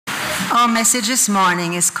Our message this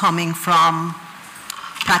morning is coming from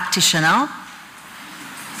practitioner,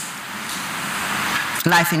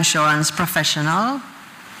 life insurance professional,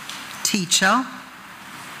 teacher,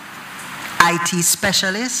 IT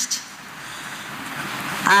specialist,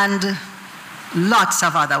 and lots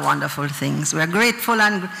of other wonderful things. We're grateful to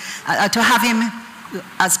have him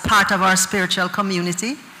as part of our spiritual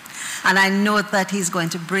community. And I know that he's going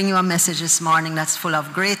to bring you a message this morning that's full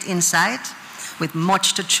of great insight with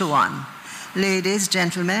much to chew on. Ladies,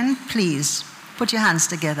 gentlemen, please put your hands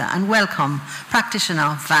together and welcome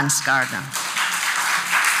practitioner Vance Gardiner.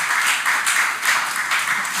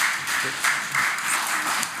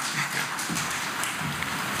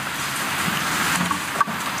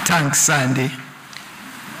 Thanks, Sandy.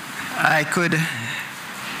 I could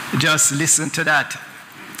just listen to that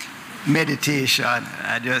meditation.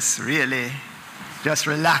 I just really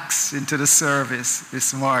relax into the service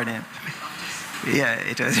this morning. Yeah,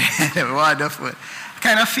 it was really wonderful. I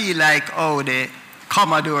kind of feel like how the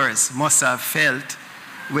Commodores must have felt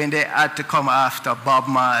when they had to come after Bob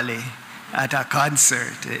Marley at a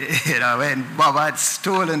concert. You know, when Bob had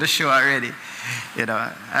stolen the show already. You know,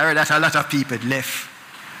 I heard that a lot of people left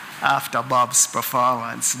after Bob's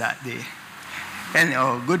performance that day.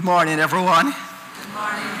 Anyhow, good morning, everyone. Good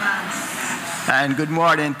morning, Vance. And good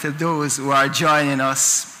morning to those who are joining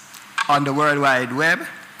us on the World Wide Web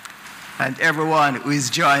and everyone who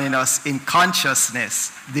is joining us in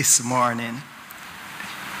consciousness this morning.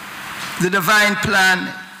 The divine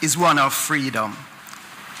plan is one of freedom.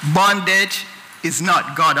 Bondage is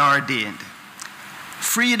not God ordained.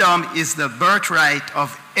 Freedom is the birthright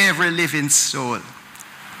of every living soul.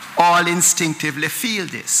 All instinctively feel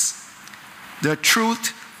this. The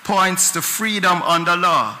truth points to freedom under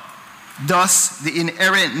law. Thus, the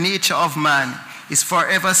inherent nature of man is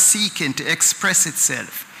forever seeking to express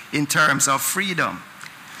itself in terms of freedom.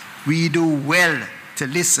 We do well to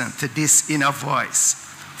listen to this inner voice,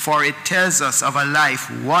 for it tells us of a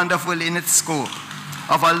life wonderful in its scope,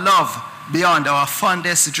 of a love beyond our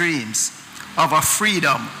fondest dreams, of a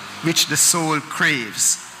freedom which the soul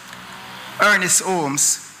craves. Ernest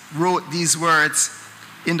Holmes wrote these words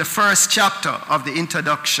in the first chapter of the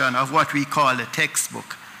introduction of what we call the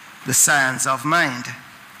textbook, The Science of Mind.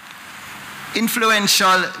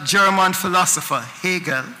 Influential German philosopher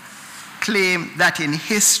Hegel claimed that in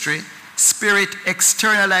history, spirit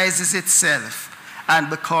externalizes itself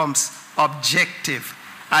and becomes objective,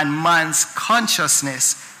 and man's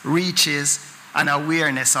consciousness reaches an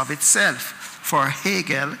awareness of itself. For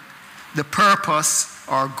Hegel, the purpose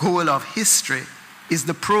or goal of history is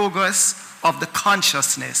the progress of the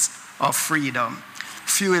consciousness of freedom,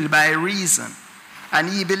 fueled by reason. And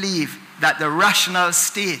he believed that the rational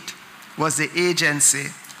state was the agency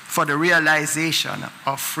for the realization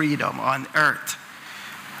of freedom on earth.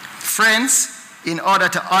 Friends, in order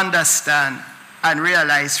to understand and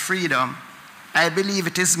realize freedom, I believe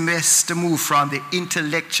it is best to move from the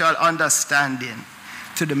intellectual understanding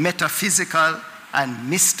to the metaphysical and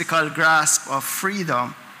mystical grasp of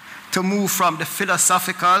freedom, to move from the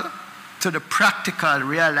philosophical to the practical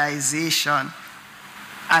realization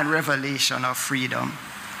and revelation of freedom.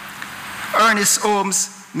 Ernest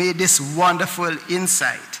Holmes made this wonderful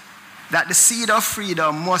insight that the seed of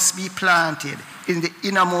freedom must be planted in the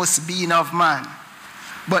innermost being of man.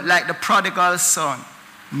 But like the prodigal son,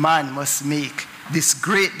 man must make this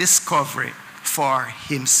great discovery for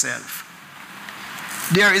himself.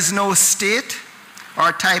 There is no state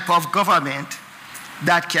or type of government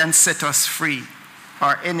that can set us free,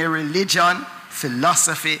 or any religion,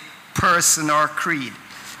 philosophy, person, or creed.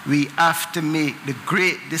 We have to make the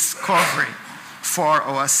great discovery for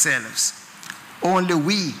ourselves. Only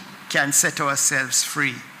we can set ourselves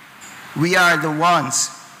free. We are the ones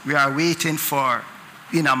we are waiting for,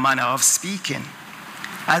 in a manner of speaking.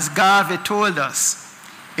 As Garvey told us,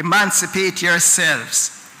 emancipate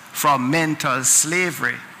yourselves from mental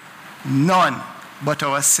slavery. None but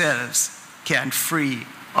ourselves can free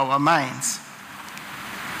our minds.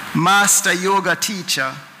 Master yoga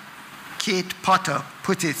teacher Kate Potter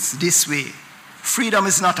put it this way: freedom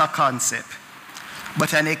is not a concept,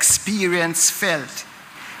 but an experience felt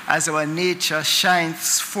as our nature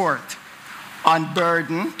shines forth,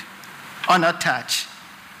 unburdened, unattached,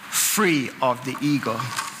 free of the ego.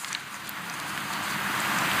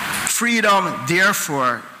 Freedom,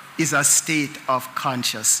 therefore, is a state of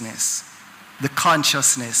consciousness, the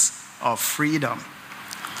consciousness of freedom.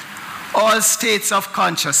 All states of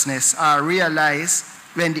consciousness are realized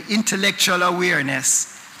when the intellectual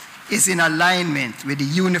awareness is in alignment with the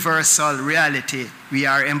universal reality we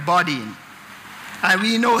are embodying. And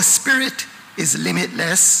we know spirit is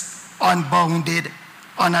limitless, unbounded,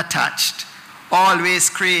 unattached, always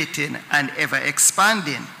creating and ever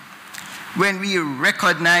expanding. When we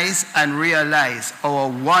recognize and realize our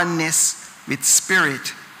oneness with Spirit,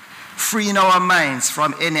 freeing our minds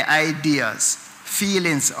from any ideas,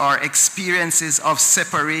 feelings, or experiences of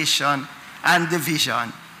separation and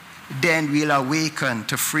division, then we'll awaken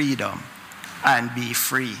to freedom and be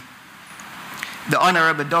free. The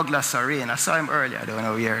Honorable Douglas Arrain, I saw him earlier, I don't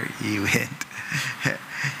know where he went,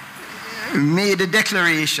 made the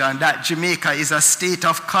declaration that Jamaica is a state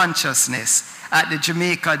of consciousness at the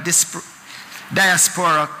Jamaica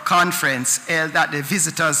Diaspora Conference held at the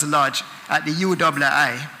Visitors Lodge at the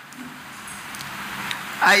UWI.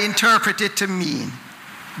 I interpret it to mean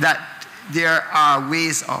that there are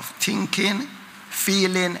ways of thinking,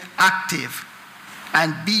 feeling, active,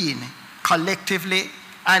 and being collectively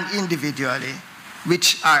and individually,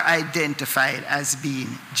 which are identified as being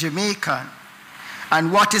Jamaican.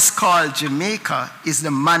 And what is called Jamaica is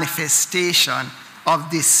the manifestation of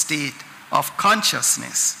this state of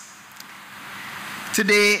consciousness.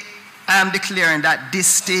 Today, I am declaring that this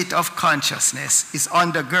state of consciousness is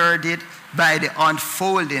undergirded by the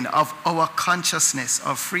unfolding of our consciousness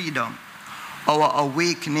of freedom, our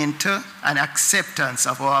awakening to and acceptance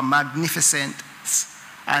of our magnificence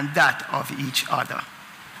and that of each other.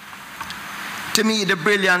 To me, the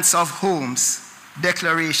brilliance of Holmes'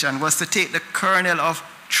 declaration was to take the kernel of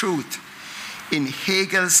truth in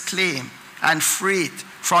Hegel's claim and free it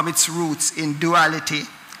from its roots in duality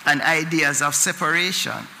and ideas of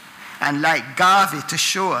separation, and like Garvey, to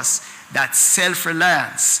show us that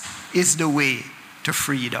self-reliance is the way to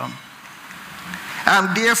freedom.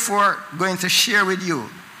 I'm therefore going to share with you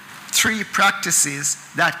 3 practices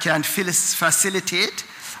that can facilitate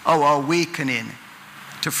our awakening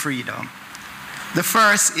to freedom. The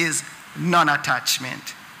first is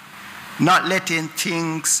non-attachment, not letting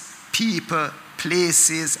things, people,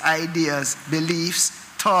 places, ideas, beliefs,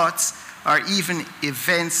 thoughts, or even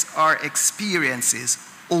events or experiences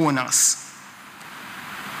own us.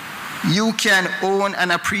 You can own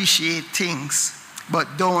and appreciate things, but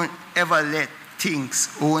don't ever let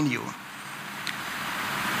things own you.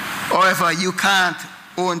 However, you can't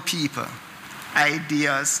own people,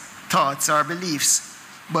 ideas, thoughts, or beliefs,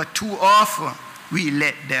 but too often we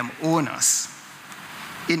let them own us.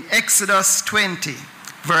 In Exodus 20,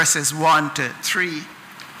 verses 1 to 3,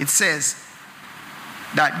 it says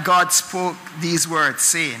that God spoke these words,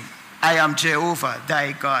 saying, I am Jehovah,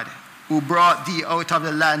 thy God, who brought thee out of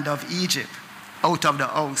the land of Egypt, out of the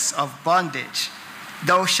house of bondage.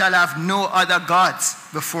 Thou shalt have no other gods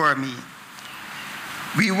before me.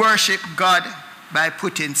 We worship God by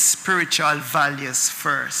putting spiritual values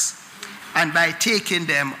first and by taking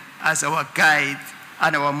them as our guide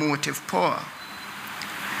and our motive power.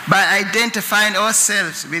 By identifying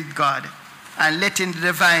ourselves with God and letting the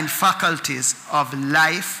divine faculties of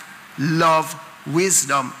life, love,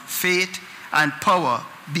 wisdom, faith, and power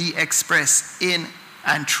be expressed in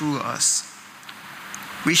and through us.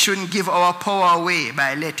 We shouldn't give our power away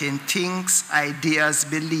by letting things, ideas,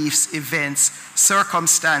 beliefs, events,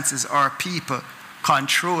 circumstances, or people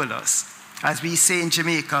control us. As we say in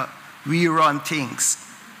Jamaica, we run things,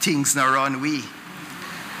 things not run we.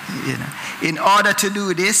 You know. In order to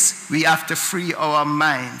do this, we have to free our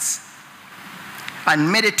minds.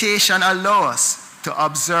 And meditation allows us to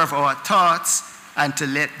observe our thoughts and to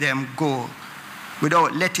let them go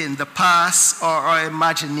without letting the past or our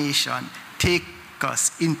imagination take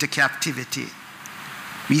us into captivity.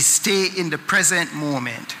 We stay in the present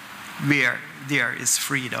moment where there is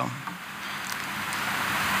freedom.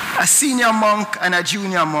 A senior monk and a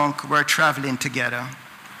junior monk were traveling together.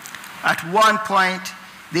 At one point,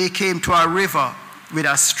 they came to a river with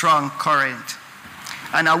a strong current,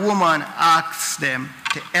 and a woman asked them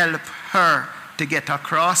to help her to get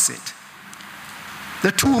across it.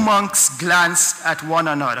 The 2 monks glanced at one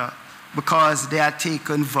another because they had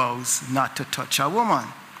taken vows not to touch a woman.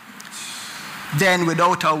 Then,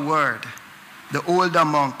 without a word, the older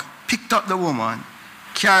monk picked up the woman,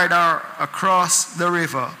 carried her across the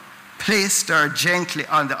river, placed her gently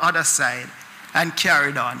on the other side, and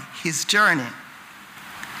carried on his journey.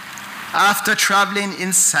 After traveling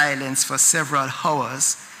in silence for several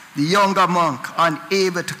hours, the younger monk,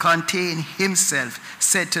 unable to contain himself,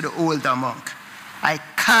 said to the older monk, I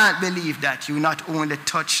can't believe that you not only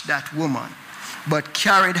touched that woman, but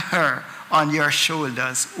carried her on your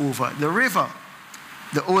shoulders over the river.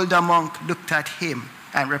 The older monk looked at him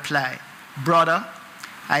and replied, Brother,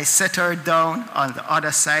 I set her down on the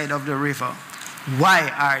other side of the river.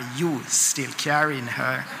 Why are you still carrying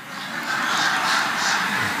her?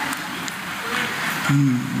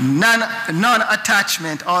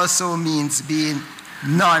 Non-attachment also means being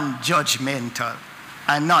non-judgmental,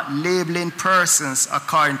 and not labeling persons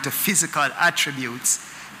according to physical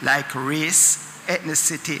attributes like race,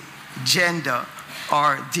 ethnicity, gender,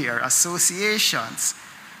 or their associations,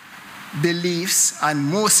 beliefs, and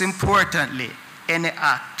most importantly, any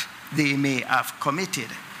act they may have committed.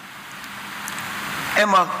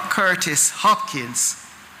 Emma Curtis Hopkins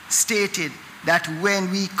stated that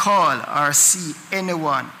when we call or see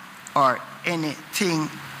anyone or anything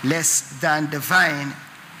less than divine,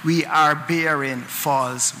 we are bearing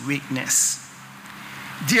false witness.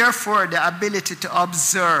 Therefore, the ability to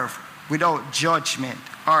observe without judgment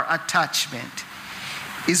or attachment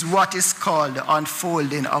is what is called the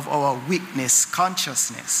unfolding of our witness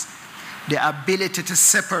consciousness, the ability to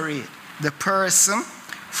separate the person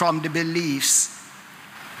from the beliefs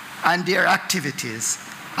and their activities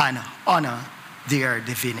and honor their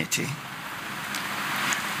divinity.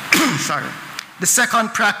 Sorry. The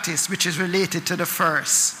second practice, which is related to the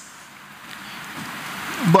first.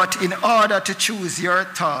 But in order to choose your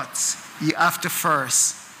thoughts, you have to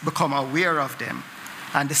first become aware of them.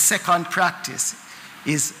 And the second practice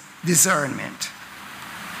is discernment.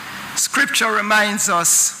 Scripture reminds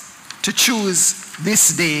us to choose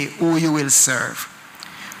this day who you will serve.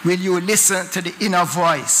 Will you listen to the inner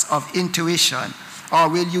voice of intuition, or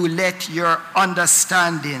will you let your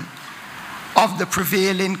understanding of the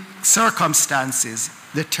prevailing circumstances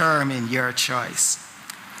determine your choice?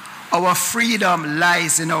 Our freedom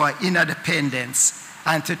lies in our inner dependence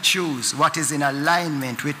and to choose what is in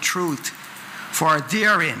alignment with truth, for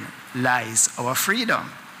therein lies our freedom.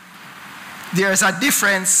 There is a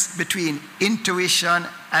difference between intuition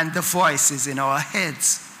and the voices in our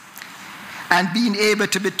heads. And being able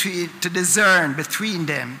to discern between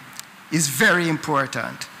them is very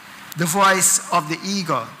important. The voice of the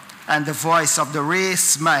ego and the voice of the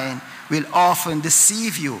race mind will often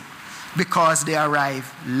deceive you because they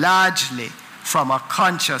arrive largely from a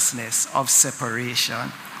consciousness of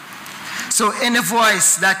separation. So any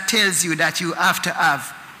voice that tells you that you have to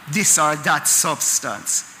have this or that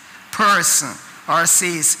substance, person, or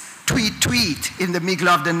says, tweet, tweet in the middle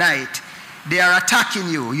of the night, they are attacking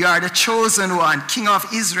you. You are the chosen one, King of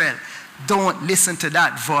Israel. Don't listen to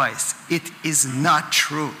that voice. It is not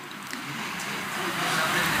true.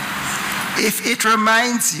 If it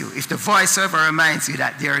reminds you, if the voice ever reminds you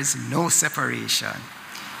that there is no separation,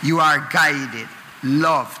 you are guided,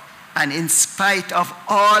 loved, and in spite of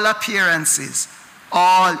all appearances,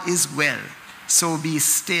 all is well. So be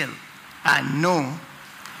still and know,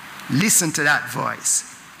 listen to that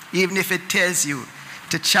voice. Even if it tells you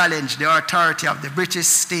to challenge the authority of the British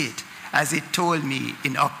state, as it told me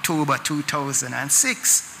in October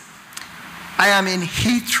 2006. I am in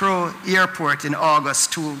Heathrow Airport in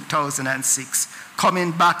August 2006,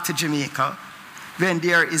 coming back to Jamaica, when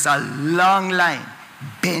there is a long line,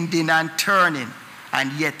 bending and turning,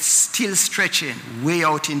 and yet still stretching way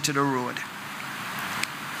out into the road.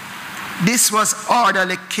 This was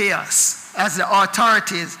orderly chaos, as the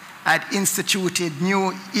authorities had instituted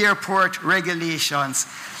new airport regulations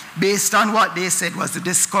based on what they said was the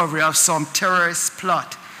discovery of some terrorist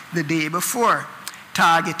plot the day before,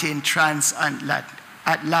 targeting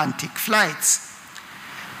transatlantic flights.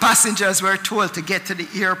 Passengers were told to get to the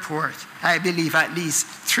airport, I believe, at least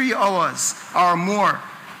 3 hours or more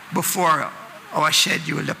before our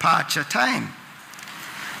scheduled departure time.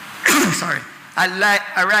 Sorry.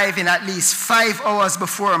 Arriving at least 5 hours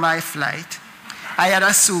before my flight, I had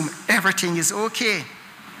assumed everything is okay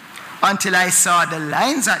until I saw the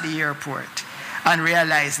lines at the airport and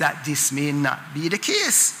realized that this may not be the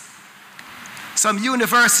case. Some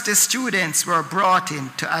university students were brought in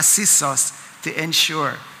to assist us to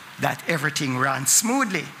ensure that everything ran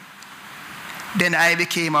smoothly. Then I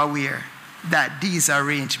became aware that these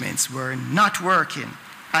arrangements were not working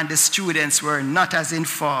and the students were not as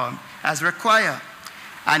informed as required,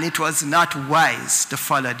 and it was not wise to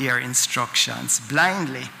follow their instructions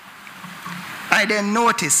blindly. I then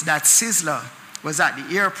noticed that Sizzler was at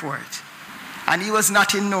the airport, and he was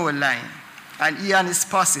not in no line, and he and his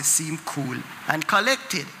posse seemed cool and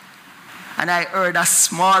collected. And I heard a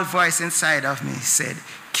small voice inside of me said,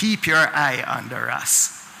 "Keep your eye on the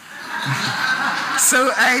Ras."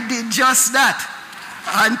 So I did just that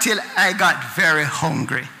until I got very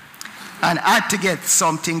hungry and had to get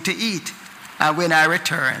something to eat. And when I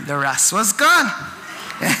returned, the Ras was gone.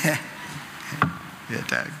 Yeah,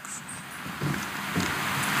 thanks.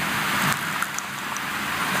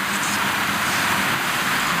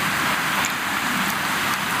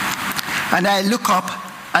 And I look up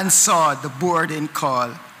and saw the boarding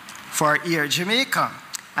call for Air Jamaica,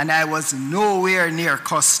 and I was nowhere near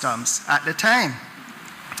customs at the time.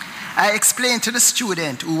 I explained to the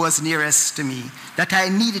student who was nearest to me that I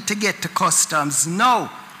needed to get to customs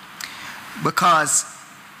now because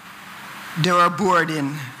they were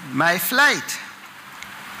boarding my flight.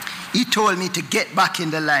 He told me to get back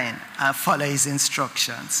in the line and follow his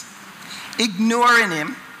instructions. Ignoring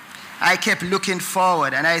him, I kept looking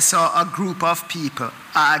forward and I saw a group of people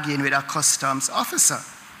arguing with a customs officer.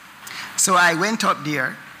 So I went up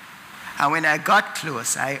there, and when I got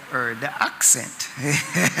close, I heard the accent.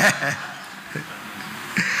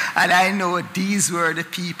 And I know these were the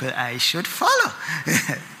people I should follow.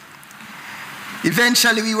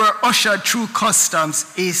 Eventually, we were ushered through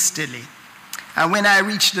customs hastily. And when I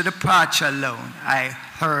reached the departure lounge, I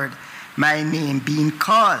heard my name being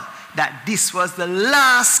called, that this was the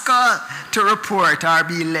last call to report or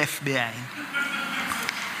be left behind.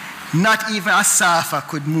 Not even a Safa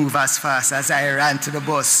could move as fast as I ran to the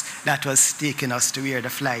bus that was taking us to where the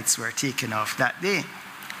flights were taking off that day.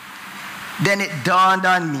 Then it dawned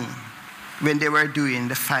on me when they were doing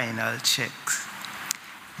the final checks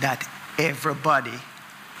that everybody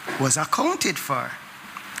was accounted for.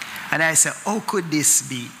 And I said, how could this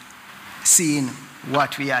be, seeing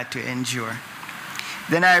what we had to endure?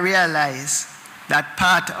 Then I realized that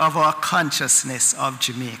part of our consciousness of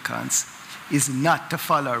Jamaicans is not to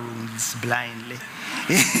follow rules blindly.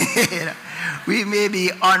 We may be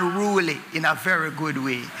unruly in a very good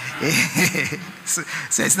way. So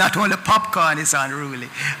it's not only popcorn is unruly,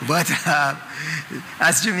 but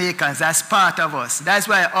as Jamaicans, that's part of us. That's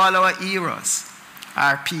why all our heroes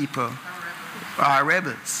are people, are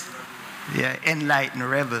rebels. Yeah, enlightened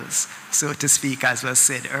rebels, so to speak, as was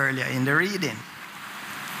said earlier in the reading.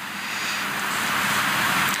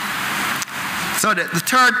 So the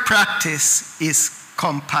third practice is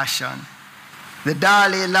compassion. The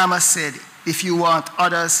Dalai Lama said, if you want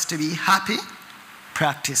others to be happy,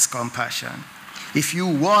 practice compassion. If you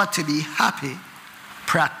want to be happy,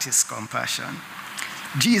 practice compassion.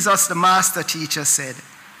 Jesus, the master teacher, said,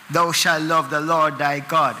 thou shalt love the Lord thy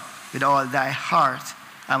God with all thy heart,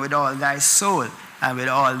 and with all thy soul, and with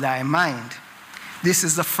all thy mind. This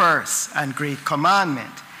is the first and great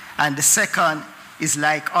commandment. And the second is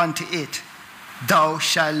like unto it, thou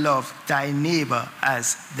shalt love thy neighbor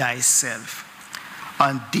as thyself.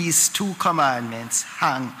 On these two commandments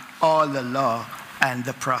hang all the law and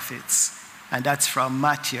the prophets. And that's from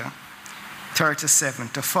Matthew 37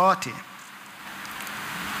 to 40.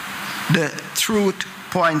 The truth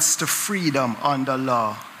points to freedom under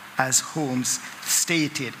law, as Holmes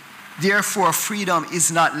stated. Therefore, freedom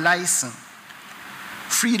is not license.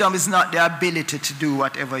 Freedom is not the ability to do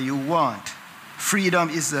whatever you want. Freedom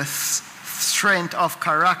is the strength of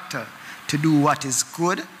character to do what is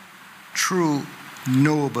good, true,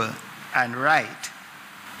 noble, and right.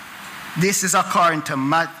 This is according to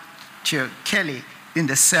Matthew Kelly in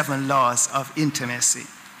the 7 Laws of Intimacy.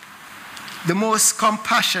 The most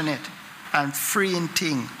compassionate and freeing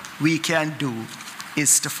thing we can do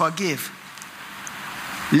is to forgive.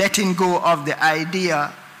 Letting go of the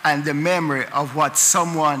idea and the memory of what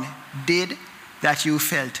someone did that you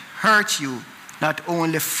felt hurt you not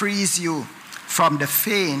only frees you from the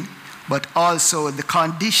pain, but also the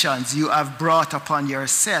conditions you have brought upon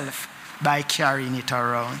yourself by carrying it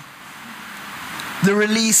around. The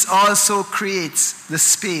release also creates the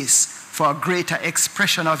space for a greater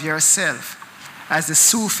expression of yourself. As the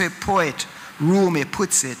Sufi poet Rumi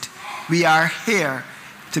puts it, we are here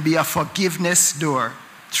to be a forgiveness door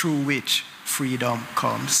through which freedom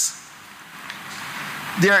comes.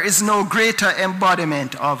 There is no greater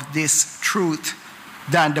embodiment of this truth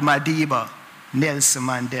than the Madiba, Nelson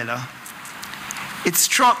Mandela. It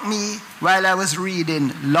struck me while I was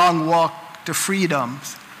reading Long Walk to Freedom,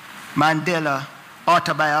 Mandela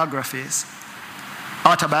autobiography,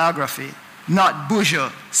 not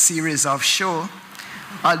Bujo series of show,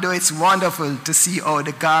 although it's wonderful to see how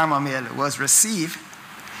the Garma Mill was received.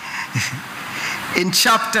 In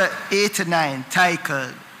chapter 89,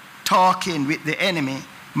 titled Talking with the Enemy,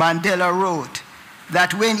 Mandela wrote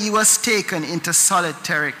that when he was taken into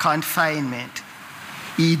solitary confinement,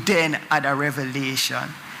 he then had a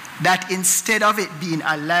revelation that instead of it being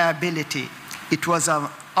a liability, it was an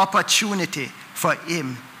opportunity for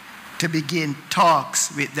him to begin talks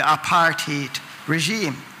with the apartheid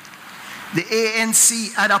regime. The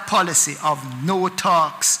ANC had a policy of no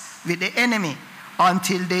talks with the enemy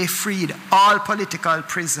until they freed all political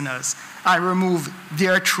prisoners and removed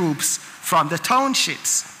their troops from the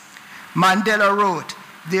townships. Mandela wrote,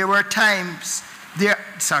 there are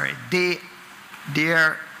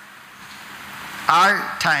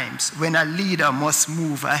times when a leader must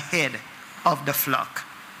move ahead of the flock,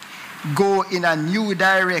 go in a new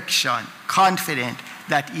direction, confident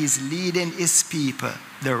that he is leading his people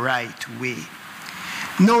the right way.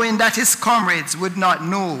 Knowing that his comrades would not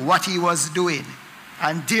know what he was doing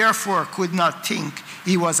and therefore could not think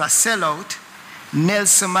he was a sellout,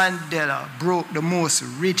 Nelson Mandela broke the most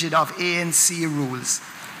rigid of ANC rules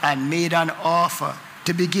and made an offer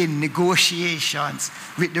to begin negotiations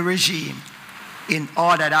with the regime in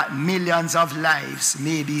order that millions of lives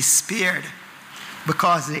may be spared,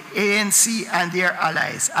 because the ANC and their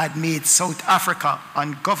allies had made South Africa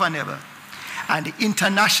ungovernable, and the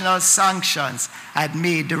international sanctions had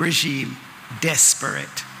made the regime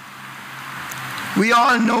desperate. We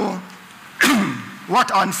all know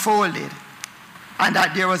what unfolded, and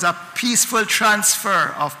that there was a peaceful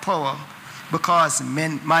transfer of power because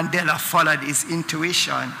Mandela followed his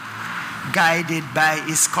intuition, guided by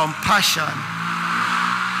his compassion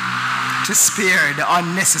to spare the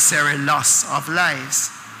unnecessary loss of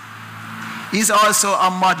lives. He's also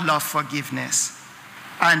a model of forgiveness,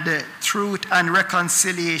 and the truth and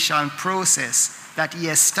reconciliation process that he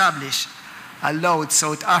established allowed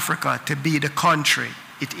South Africa to be the country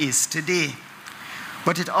it is today.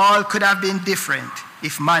 But it all could have been different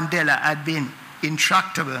if Mandela had been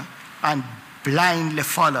intractable and blindly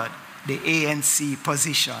followed the ANC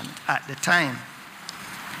position at the time.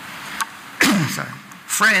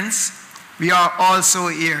 Friends, we are also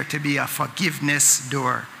here to be a forgiveness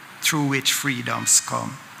door through which freedoms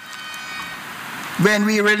come. When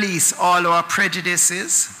we release all our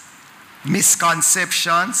prejudices,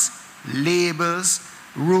 misconceptions, labels,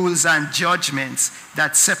 rules, and judgments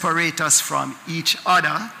that separate us from each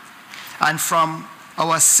other and from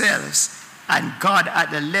ourselves and God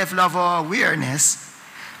at the level of our awareness,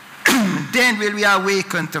 then will we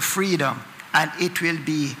awaken to freedom, and it will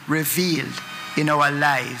be revealed in our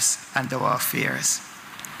lives and our affairs.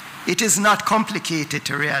 It is not complicated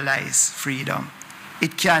to realize freedom.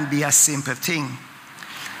 It can be a simple thing.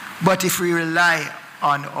 But if we rely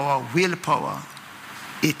on our willpower,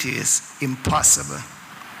 it is impossible.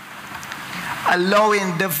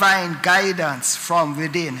 Allowing divine guidance from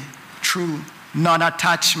within through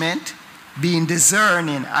non-attachment, being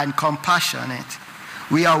discerning and compassionate,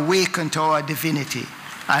 we awaken to our divinity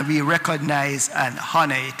and we recognize and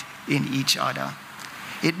honor it in each other.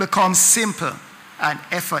 It becomes simple and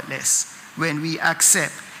effortless when we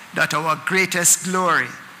accept that our greatest glory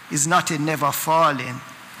is not in never falling,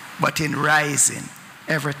 but in rising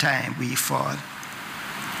every time we fall.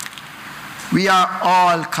 We are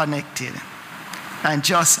all connected, and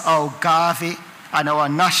just how Garvey and our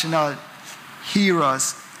national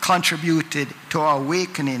heroes contributed to our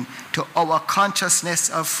awakening to our consciousness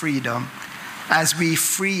of freedom, as we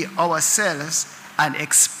free ourselves and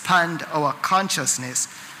expand our consciousness,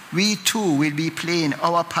 we too will be playing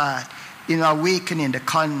our part in awakening the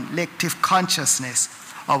collective consciousness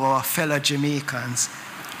of our fellow Jamaicans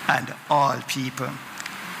and all people.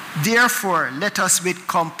 Therefore, let us with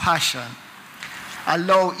compassion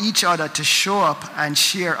allow each other to show up and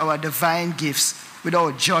share our divine gifts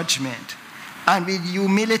without judgment, and with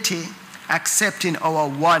humility accepting our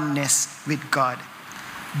oneness with God,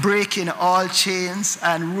 breaking all chains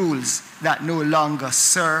and rules that no longer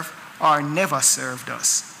serve or never served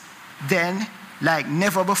us. Then, like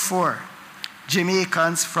never before,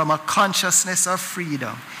 Jamaicans from a consciousness of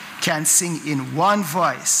freedom can sing in one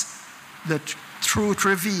voice the truth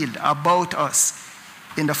revealed about us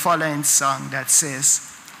in the following song that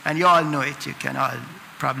says, and you all know it, you can all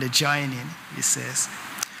probably join in, it says,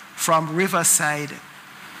 from riverside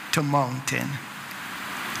to mountain,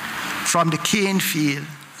 from the cane field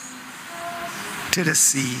to the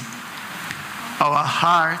sea, our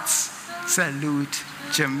hearts salute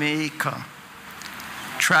Jamaica,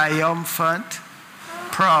 triumphant,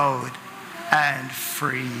 proud, and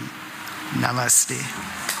free. Namaste.